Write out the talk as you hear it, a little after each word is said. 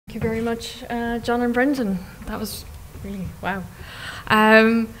Thank you very much, John and Brendan. That was really, wow.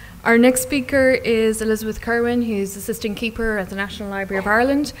 Our next speaker is Elizabeth Kirwan, who's Assistant Keeper at the National Library of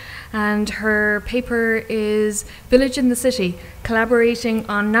Ireland, and her paper is Village in the City, Collaborating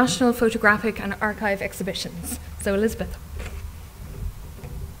on National Photographic and Archive Exhibitions. So, Elizabeth.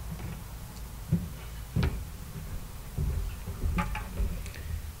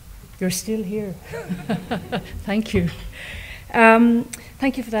 You're still here. Thank you.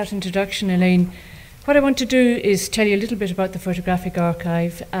 Thank you for that introduction, Elaine. What I want to do is tell you a little bit about the Photographic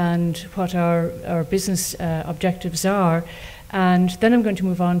Archive and what our business objectives are. And then I'm going to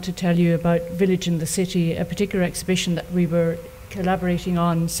move on to tell you about Village in the City, a particular exhibition that we were collaborating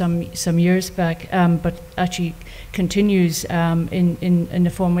on some years back, but actually continues in a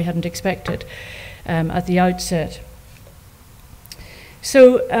form we hadn't expected at the outset.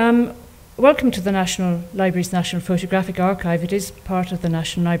 So, welcome to the National Library's National Photographic Archive. It is part of the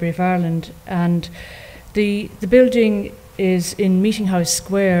National Library of Ireland, and the building is in Meeting House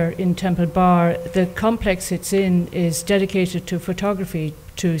Square in Temple Bar. The complex it's in is dedicated to photography,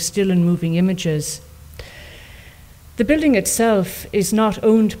 to still and moving images. The building itself is not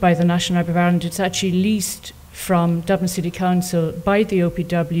owned by the National Library of Ireland. It's actually leased from Dublin City Council by the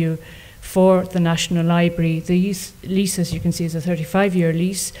OPW for the National Library. The lease, as you can see, is a 35-year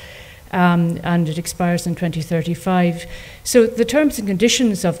lease. And it expires in 2035. So the terms and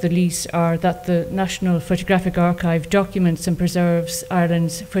conditions of the lease are that the National Photographic Archive documents and preserves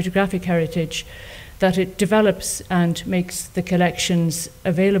Ireland's photographic heritage, that it develops and makes the collections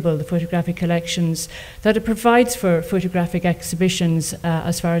available, the photographic collections, that it provides for photographic exhibitions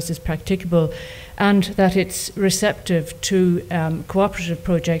as far as is practicable, and that it's receptive to cooperative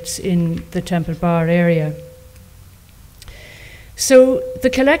projects in the Temple Bar area. So the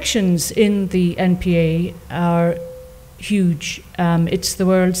collections in the NPA are huge. It's the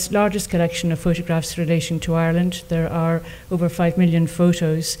world's largest collection of photographs relating to Ireland. There are over 5 million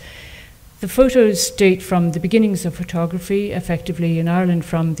photos. The photos date from the beginnings of photography, effectively in Ireland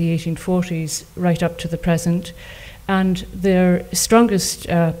from the 1840s right up to the present. And their strongest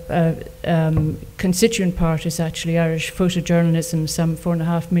constituent part is actually Irish photojournalism, some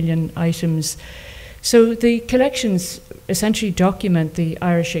 4.5 million items. So the collections essentially document the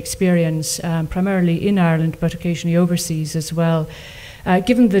Irish experience, primarily in Ireland, but occasionally overseas as well.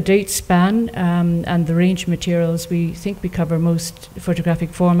 Given the date span and the range of materials, we think we cover most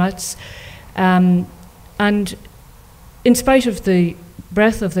photographic formats. And in spite of the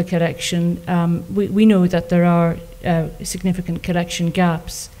breadth of the collection, we know that there are significant collection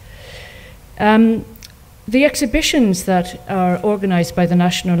gaps. The exhibitions that are organised by the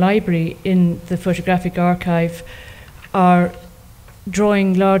National Library in the Photographic Archive are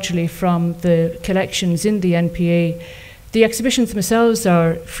drawing largely from the collections in the NPA. The exhibitions themselves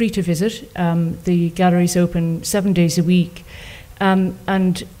are free to visit. The galleries open 7 days a week.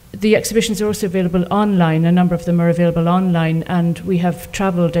 And the exhibitions are also available online. A number of them are available online, and we have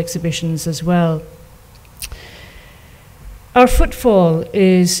travelled exhibitions as well. Our footfall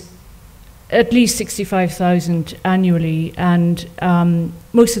is at least 65,000 annually, and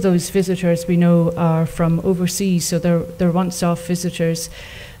most of those visitors we know are from overseas, so they're once-off visitors.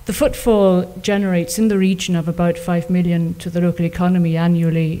 The footfall generates in the region of about 5 million to the local economy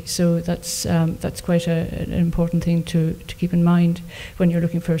annually, so that's quite an important thing to keep in mind when you're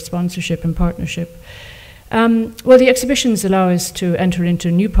looking for sponsorship and partnership. Well, the exhibitions allow us to enter into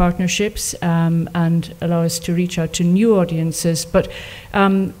new partnerships and allow us to reach out to new audiences, but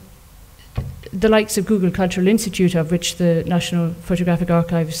the likes of Google Cultural Institute, of which the National Photographic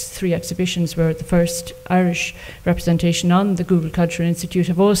Archive's 3 exhibitions were the first Irish representation on the Google Cultural Institute,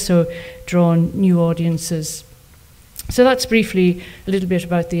 have also drawn new audiences. So that's briefly a little bit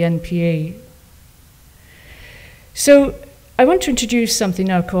about the NPA. So I want to introduce something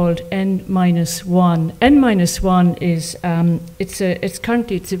now called N-1. N-1 is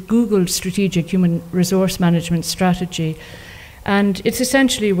it's a Google Strategic Human Resource Management Strategy. And it's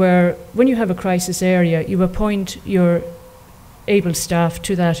essentially where, when you have a crisis area, you appoint your able staff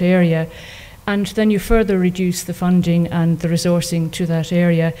to that area, and then you further reduce the funding and the resourcing to that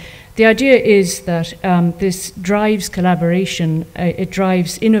area. The idea is that this drives collaboration, it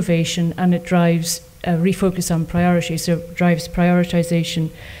drives innovation, and it drives refocus on priority, so it drives prioritization.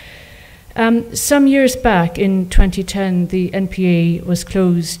 Some years back, in 2010, the NPA was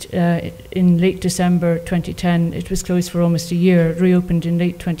closed in late December 2010. It was closed for almost a year, reopened in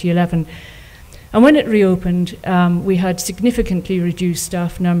late 2011. And when it reopened, we had significantly reduced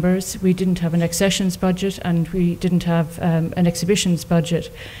staff numbers. We didn't have an accessions budget, and we didn't have an exhibitions budget.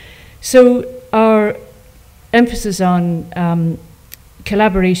 So our emphasis on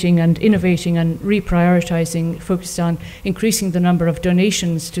collaborating and innovating and reprioritising, focused on increasing the number of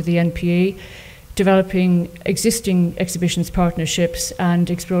donations to the NPA, developing existing exhibitions partnerships and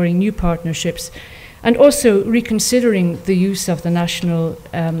exploring new partnerships, and also reconsidering the use of the National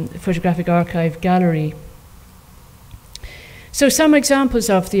Photographic Archive gallery. So some examples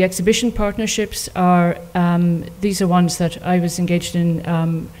of the exhibition partnerships are, these are ones that I was engaged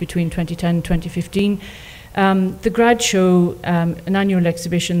in between 2010 and 2015. The Grad Show, an annual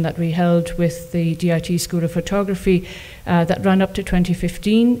exhibition that we held with the DIT School of Photography that ran up to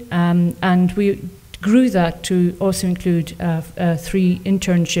 2015, and we grew that to also include 3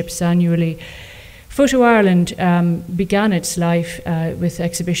 internships annually. Photo Ireland began its life with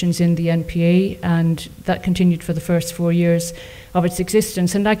exhibitions in the NPA, and that continued for the first 4 years of its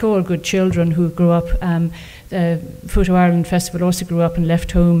existence. And like all good children who grew up, the Photo Ireland Festival also grew up and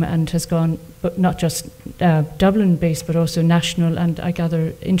left home and has gone, but not just Dublin-based, but also national and I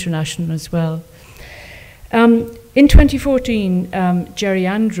gather international as well. In 2014, Jerry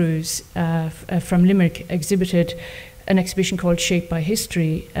Andrews from Limerick exhibited an exhibition called Shaped by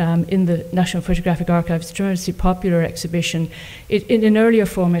History in the National Photographic Archive. It's a tremendously popular exhibition. In an earlier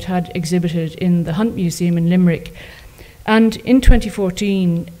form, it had exhibited in the Hunt Museum in Limerick. And in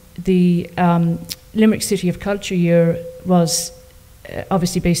 2014, the Limerick City of Culture Year was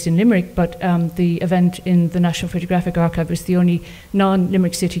obviously based in Limerick, but the event in the National Photographic Archive was the only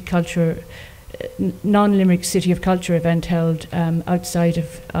non-Limerick City of Culture event held outside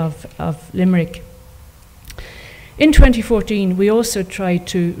of Limerick. In 2014, we also tried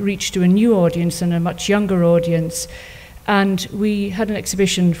to reach to a new audience and a much younger audience, and we had an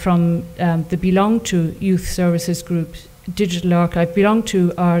exhibition from the Belong To Youth Services Group Digital Archive. Belong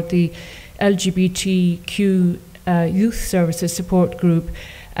To are the LGBTQ Youth Services Support Group,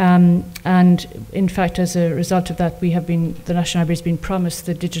 and in fact, as a result of that, the National Library has been promised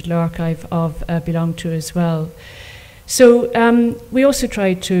the Digital Archive of Belong To as well. So we also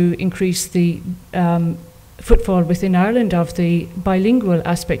tried to increase the footfall within Ireland of the bilingual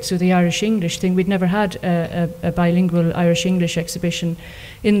aspect, so the Irish-English thing. We'd never had a bilingual Irish-English exhibition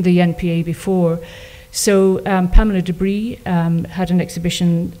in the NPA before. So Pamela Debris had an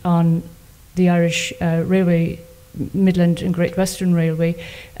exhibition on the Irish Railway, Midland and Great Western Railway,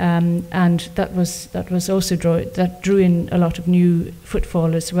 and that drew in a lot of new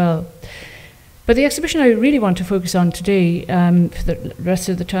footfall as well. But the exhibition I really want to focus on today, for the rest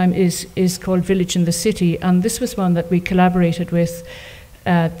of the time, is called Village in the City, and this was one that we collaborated with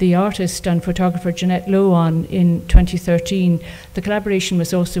the artist and photographer Jeanette Lowe on in 2013. The collaboration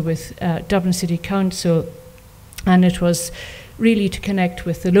was also with Dublin City Council, and it was really to connect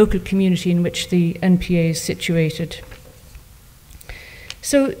with the local community in which the NPA is situated.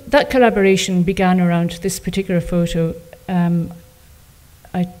 So that collaboration began around this particular photo.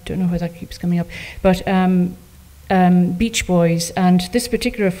 I don't know why that keeps coming up, but Beach Boys, and this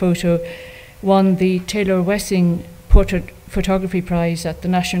particular photo won the Taylor Wessing Portrait Photography Prize at the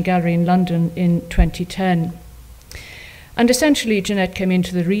National Gallery in London in 2010. And essentially, Jeanette came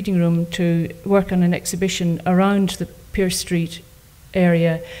into the reading room to work on an exhibition around the Pearse Street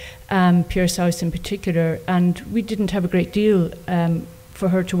area, Pearse House in particular, and we didn't have a great deal for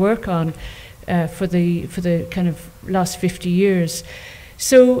her to work on for the kind of last 50 years.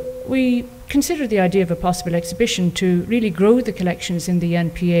 So we considered the idea of a possible exhibition to really grow the collections in the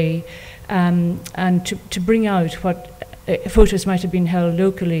NPA and to bring out what photos might have been held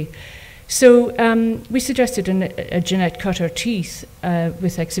locally. So we suggested Jeanette cut her teeth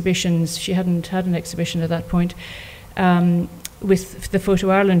with exhibitions. She hadn't had an exhibition at that point with the Photo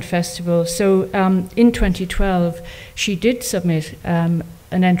Ireland Festival. So in 2012, she did submit an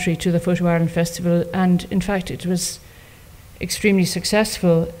entry to the Photo Ireland Festival, and in fact it was extremely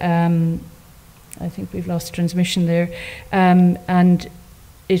successful. I think we've lost transmission there, and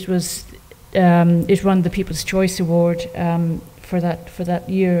it was it won the People's Choice Award for that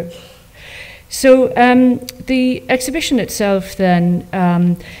year. So the exhibition itself then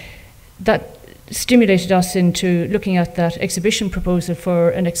that stimulated us into looking at that exhibition proposal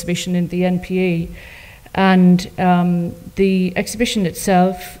for an exhibition in the NPA, and the exhibition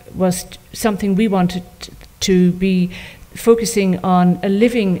itself was something we wanted to be focusing on a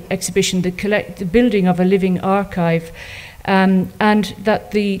living exhibition, the building of a living archive, and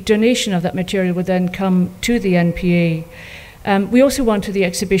that the donation of that material would then come to the NPA. We also wanted the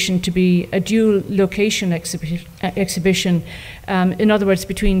exhibition to be a dual location exhibition, in other words,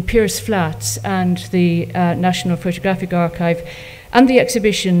 between Pearse Flats and the National Photographic Archive, and the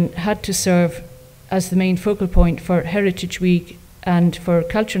exhibition had to serve as the main focal point for Heritage Week and for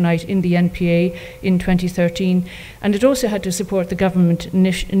Culture Night in the NPA in 2013, and it also had to support the government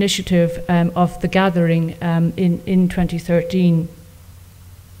initiative of the Gathering in 2013.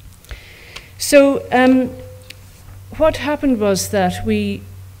 So what happened was that we,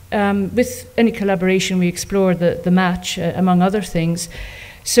 with any collaboration, we explored the match, among other things.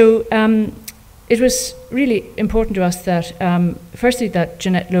 So it was really important to us that, firstly, that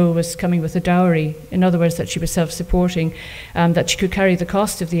Jeanette Lowe was coming with a dowry, in other words, that she was self-supporting, that she could carry the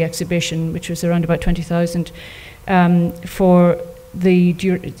cost of the exhibition, which was around about 20,000, for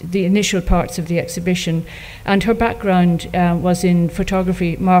the initial parts of the exhibition. And her background was in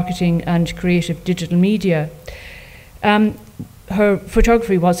photography, marketing, and creative digital media. Her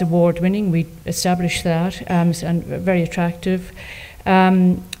photography was award-winning, we established that, and very attractive.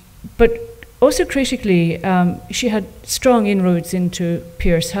 But also critically, she had strong inroads into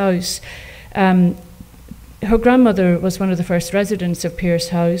Pearse House. Her grandmother was one of the first residents of Pearse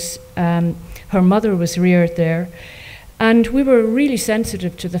House. Her mother was reared there. And we were really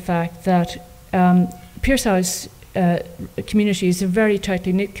sensitive to the fact that Pearse House community is a very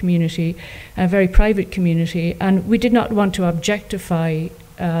tightly knit community, a very private community, and we did not want to objectify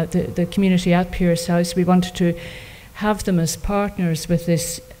the community at Pearse House. We wanted to have them as partners with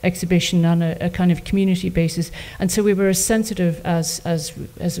this exhibition on a kind of community basis, and so we were as sensitive as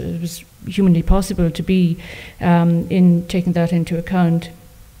it was humanly possible to be in taking that into account.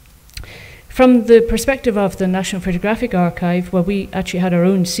 From the perspective of the National Photographic Archive, well, we actually had our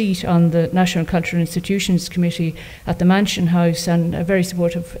own seat on the National Cultural Institutions Committee at the Mansion House, and a very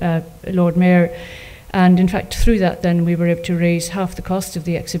supportive Lord Mayor. And in fact, through that then we were able to raise half the cost of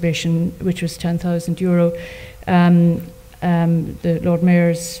the exhibition, which was €10,000. The Lord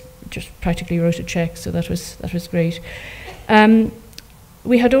Mayor's just practically wrote a cheque, so that was great.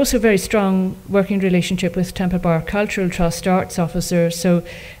 We had also a very strong working relationship with Temple Bar Cultural Trust Arts Officer, so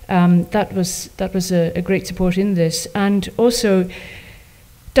that was a great support in this. And also,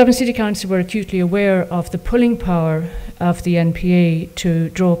 Dublin City Council were acutely aware of the pulling power of the NPA to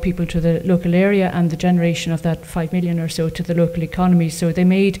draw people to the local area and the generation of that 5 million or so to the local economy. So they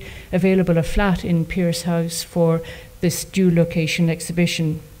made available a flat in Pearse House for this dual location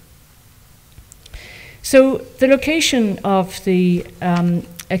exhibition. So the location of the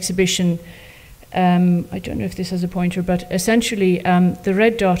exhibition, I don't know if this has a pointer, but essentially the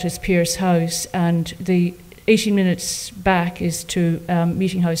red dot is Pearse House, and the 18 minutes back is to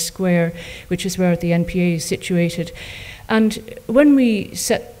Meeting House Square, which is where the NPA is situated. And when we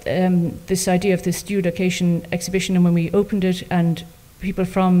set this idea of this dual location exhibition, and when we opened it and people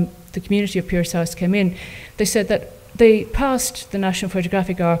from the community of Pearse House came in, they said that they passed the National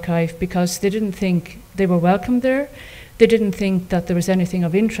Photographic Archive because they didn't think they were welcome there. They didn't think that there was anything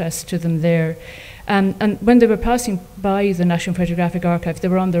of interest to them there. And when they were passing by the National Photographic Archive, they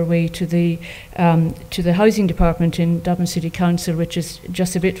were on their way to the housing department in Dublin City Council, which is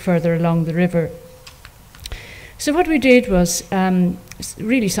just a bit further along the river. So what we did was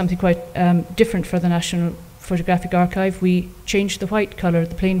really something quite different for the National Photographic Archive. We changed the white colour,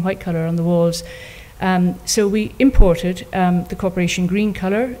 the plain white colour on the walls. So we imported the Corporation green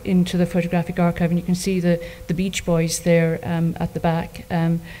colour into the Photographic Archive, and you can see the Beach Boys there at the back.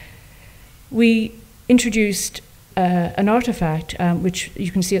 We introduced an artefact, which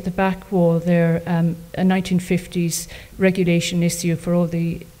you can see at the back wall there, a 1950s regulation issue for all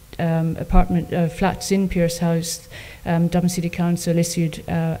the flats in Pearse House. Dublin City Council issued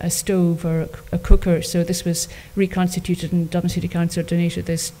a stove or a cooker, so this was reconstituted, and Dublin City Council donated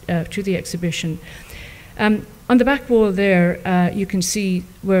this to the exhibition. On the back wall there, you can see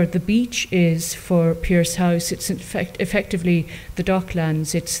where the beach is for Pearse House. It's effectively the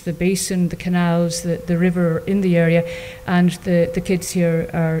docklands. It's the basin, the canals, the river in the area, and the kids here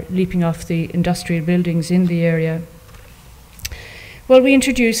are leaping off the industrial buildings in the area. Well, we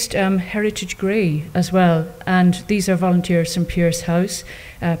introduced Heritage Grey as well, and these are volunteers from Pearse House,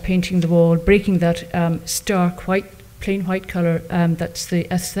 painting the wall, breaking that stark white, plain white colour. That's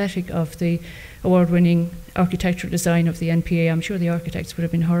the aesthetic of the award-winning architectural design of the NPA. I'm sure the architects would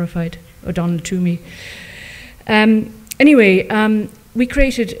have been horrified. O'Donnell Toomey. Anyway, we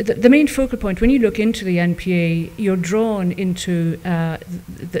created the main focal point. When you look into the NPA, you're drawn into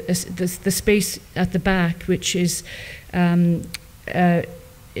the space at the back, which is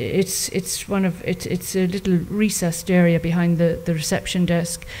it's a little recessed area behind the reception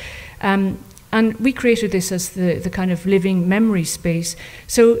desk. And we created this as the kind of living memory space.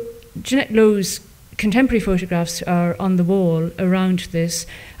 So Jeanette Lowe's contemporary photographs are on the wall around this,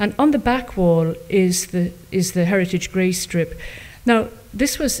 and on the back wall is the Heritage Grey strip. Now,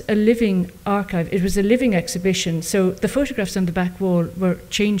 this was a living archive. It was a living exhibition, so the photographs on the back wall were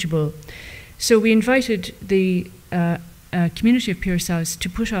changeable. So we invited the community of Pearse House to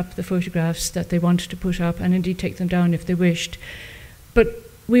put up the photographs that they wanted to put up, and indeed take them down if they wished. But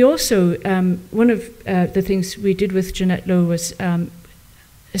we also, one of the things we did with Jeanette Lowe was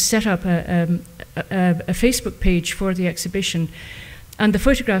set up a Facebook page for the exhibition. And the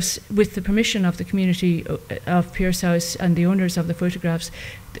photographs, with the permission of the community of Pearse House and the owners of the photographs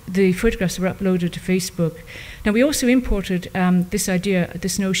were uploaded to Facebook. Now, we also imported this idea,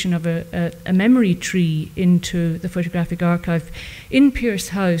 this notion of a memory tree into the photographic archive. In Pearse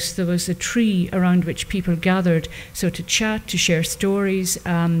House, there was a tree around which people gathered, so to chat, to share stories,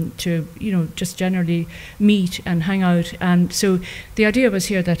 to just generally meet and hang out. And so the idea was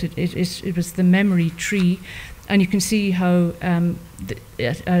here that it was the memory tree. And you can see how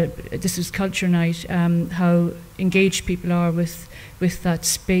this is Culture Night, how engaged people are with that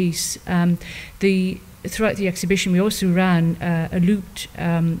space. Throughout the exhibition, we also ran a looped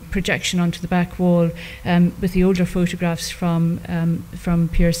projection onto the back wall with the older photographs from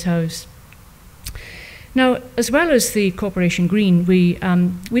Pearse House. Now, as well as the Corporation Green, we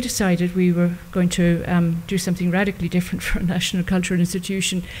decided we were going to do something radically different for a national cultural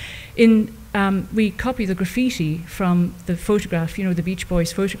institution. We copy the graffiti from the photograph, the Beach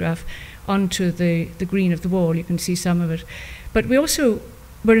Boys photograph, onto the green of the wall. You can see some of it. But we also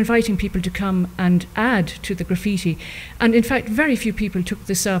were inviting people to come and add to the graffiti. And in fact, very few people took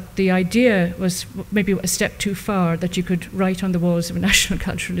this up. The idea was maybe a step too far, that you could write on the walls of a national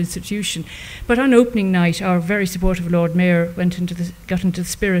cultural institution. But on opening night, our very supportive Lord Mayor got into the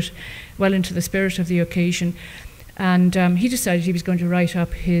spirit, well into the spirit of the occasion. And he decided he was going to write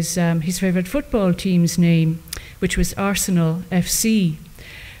up his favourite football team's name, which was Arsenal FC.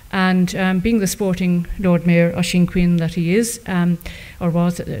 And being the sporting Lord Mayor Oisin Quinn that he is, or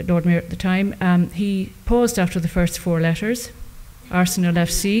was Lord Mayor at the time, he paused after the first four letters, Arsenal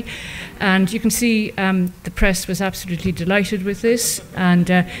FC, and you can see the press was absolutely delighted with this, and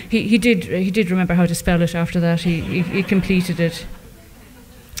he did remember how to spell it after that. He completed it.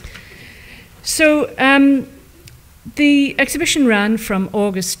 So the exhibition ran from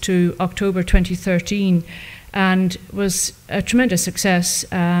August to October 2013. And was a tremendous success.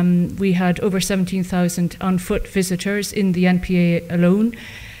 We had over 17,000 on-foot visitors in the NPA alone.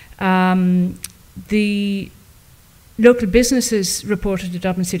 The local businesses reported to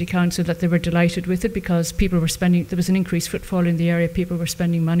Dublin City Council that they were delighted with it because people were spending, there was an increased footfall in the area, people were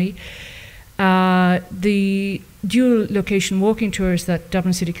spending money. The dual location walking tours that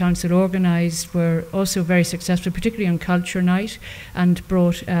Dublin City Council organised were also very successful, particularly on Culture Night, and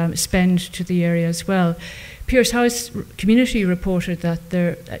brought spend to the area as well. Pearse House community reported that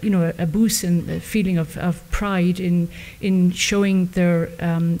there, a boost in the feeling of pride in showing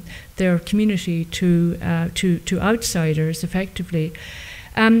their community to outsiders effectively.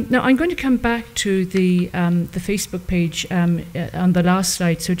 Now I'm going to come back to the Facebook page on the last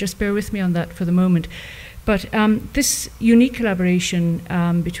slide, so just bear with me on that for the moment. But this unique collaboration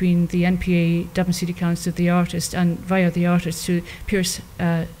between the NPA, Dublin City Council, the artist, and via the artist to Pearse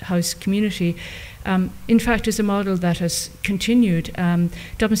House community, in fact, is a model that has continued.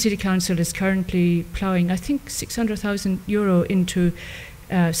 Dublin City Council is currently ploughing, I think, €600,000 into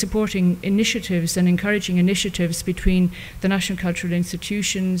supporting initiatives and encouraging initiatives between the national cultural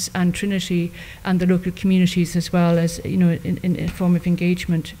institutions and Trinity and the local communities, as well as in a form of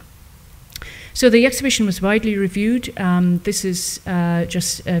engagement. So the exhibition was widely reviewed. This is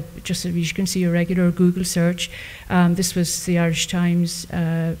just as you can see, a regular Google search. This was the Irish Times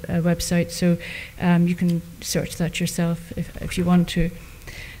website, so you can search that yourself if you want to.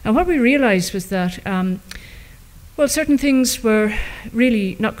 And what we realised was that well, certain things were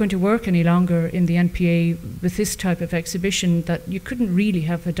really not going to work any longer in the NPA with this type of exhibition, that you couldn't really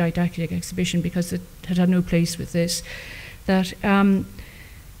have a didactic exhibition because it had no place with this. That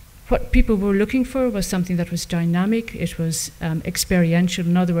what people were looking for was something that was dynamic, it was experiential,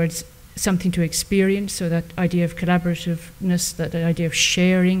 in other words, something to experience, so that idea of collaborativeness, that idea of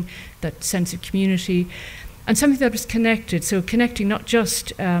sharing, that sense of community, and something that was connected, so connecting not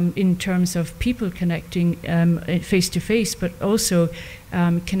just in terms of people connecting face to face, but also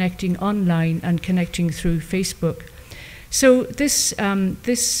connecting online and connecting through Facebook. So this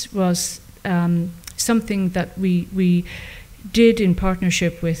was something that we did in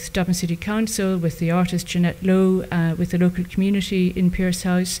partnership with Dublin City Council, with the artist Jeanette Lowe, with the local community in Pearse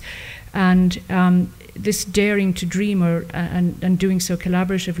House, and this daring to dream and doing so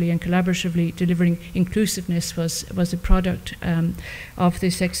collaboratively and collaboratively delivering inclusiveness was a product of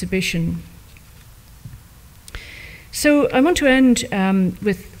this exhibition. So I want to end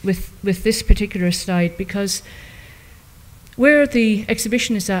with this particular slide, because where the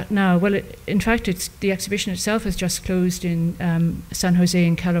exhibition is at now, well, in fact, the exhibition itself has just closed in San Jose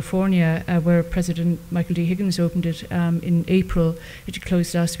in California, where President Michael D. Higgins opened it in April. It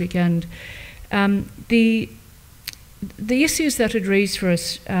closed last weekend. The issues that it raised for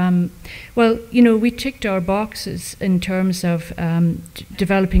us, well, you know, we ticked our boxes in terms of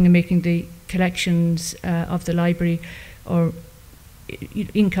developing and making the collections of the library, or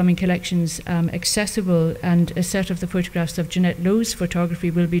incoming collections, accessible, and a set of the photographs of Jeanette Lowe's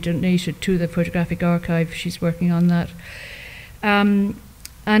photography will be donated to the Photographic Archive. She's working on that.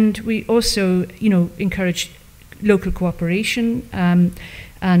 And we also, you know, encourage local cooperation,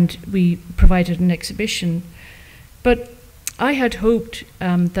 and we provided an exhibition. But I had hoped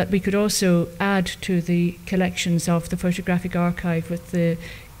that we could also add to the collections of the Photographic Archive with the,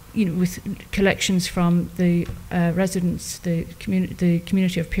 you know, with collections from the residents, the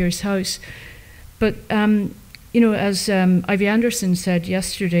community of Pearse House. But you know, as Ivy Anderson said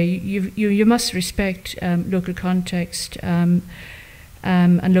yesterday, you must respect local context and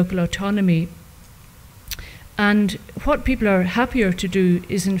local autonomy. And what people are happier to do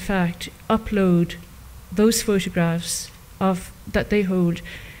is, in fact, upload those photographs that they hold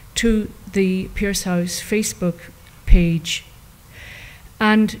to the Pearse House Facebook page.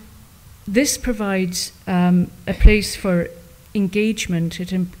 And this provides a place for engagement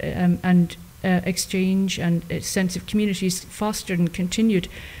and exchange, and a sense of community is fostered and continued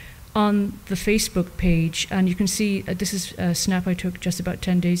on the Facebook page. And you can see, this is a snap I took just about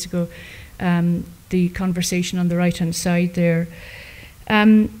 10 days ago, the conversation on the right-hand side there.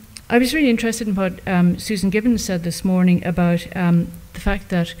 I was really interested in what Susan Gibbons said this morning about the fact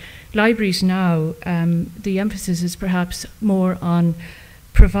that libraries now, the emphasis is perhaps more on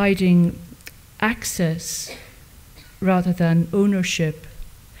providing access rather than ownership.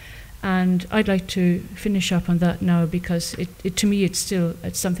 And I'd like to finish up on that now, because to me it's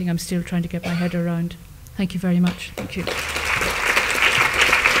something I'm still trying to get my head around. Thank you very much. Thank you.